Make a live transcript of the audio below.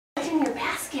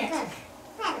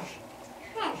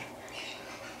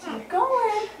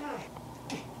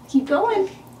going.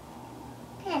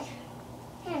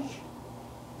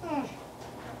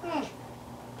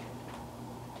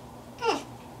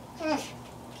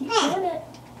 Keep doing it.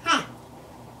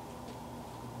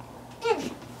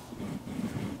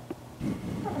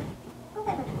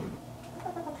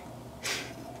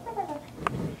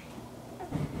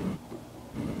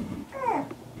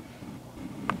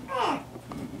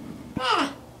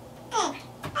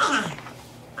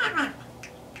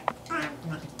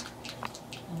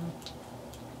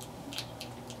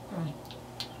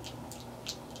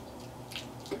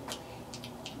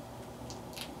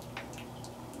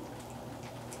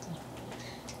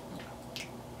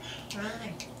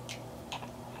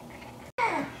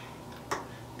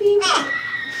 Beep.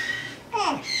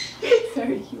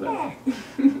 Sorry, you are.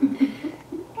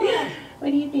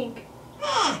 What do you think?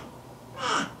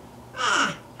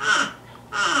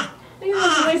 Look at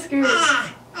those whiskers.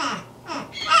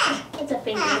 It's a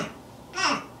finger.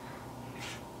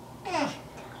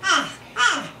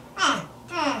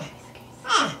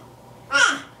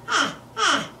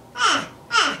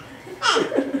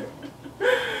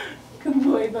 Good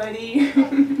boy, buddy.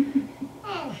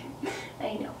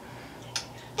 I know.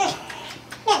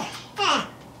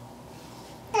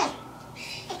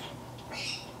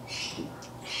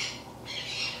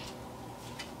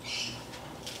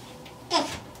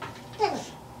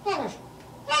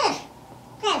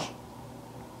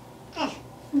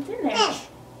 What's in there?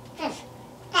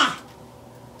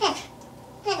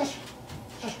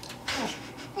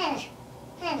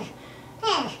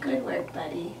 Good work,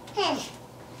 buddy.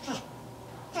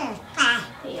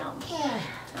 Yum.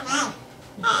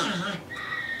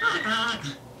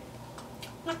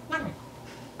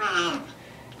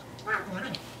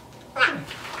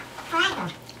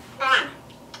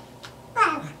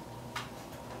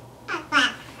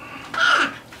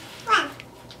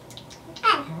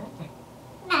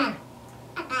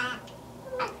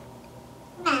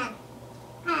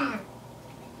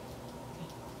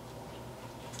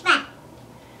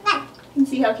 You can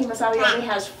see how Kemosabe only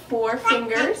has 4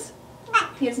 fingers.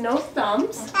 He has no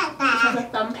thumbs. He has a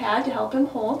thumb pad to help him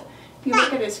hold. If you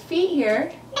look at his feet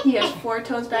here, he has 4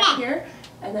 toes back here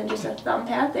and then just a thumb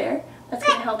pad there. That's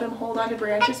going to help him hold onto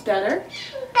branches better.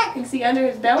 You can see under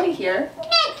his belly here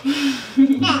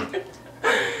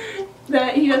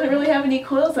that he doesn't really have any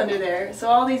quills under there. So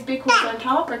all these big quills on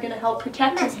top are going to help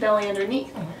protect his belly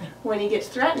underneath. When he gets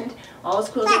threatened, all his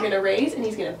quills are going to raise and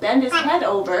he's going to bend his head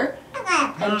over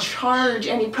and charge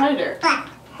any predator.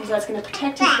 So that's going to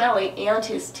protect his belly and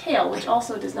his tail, which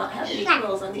also does not have any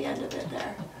quills on the end of it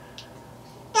there.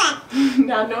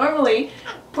 Now normally,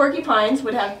 porcupines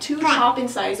would have 2 top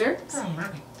incisors,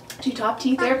 2 top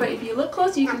teeth there, but if you look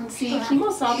close you can see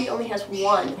Kemosabe only has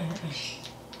 1.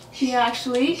 He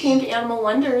actually came to Animal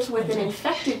Wonders with an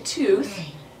infected tooth,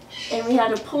 and we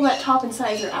had to pull that top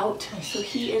incisor out. So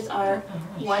he is our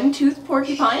 1-toothed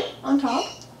porcupine on top.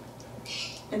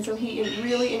 And so he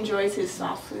really enjoys his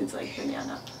soft foods like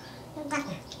banana.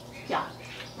 Yeah.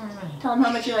 Tell him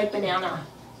how much you like banana.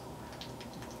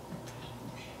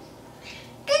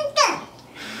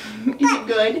 Is it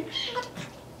good?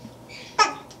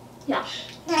 Yeah.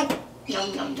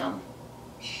 Yum, yum, yum.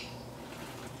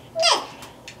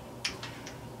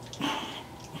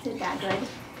 Is that good?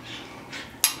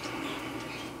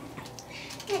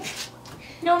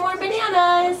 No more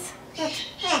bananas!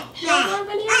 No more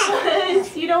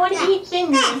bananas! You don't want to eat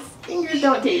fingers. Fingers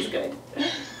don't taste good.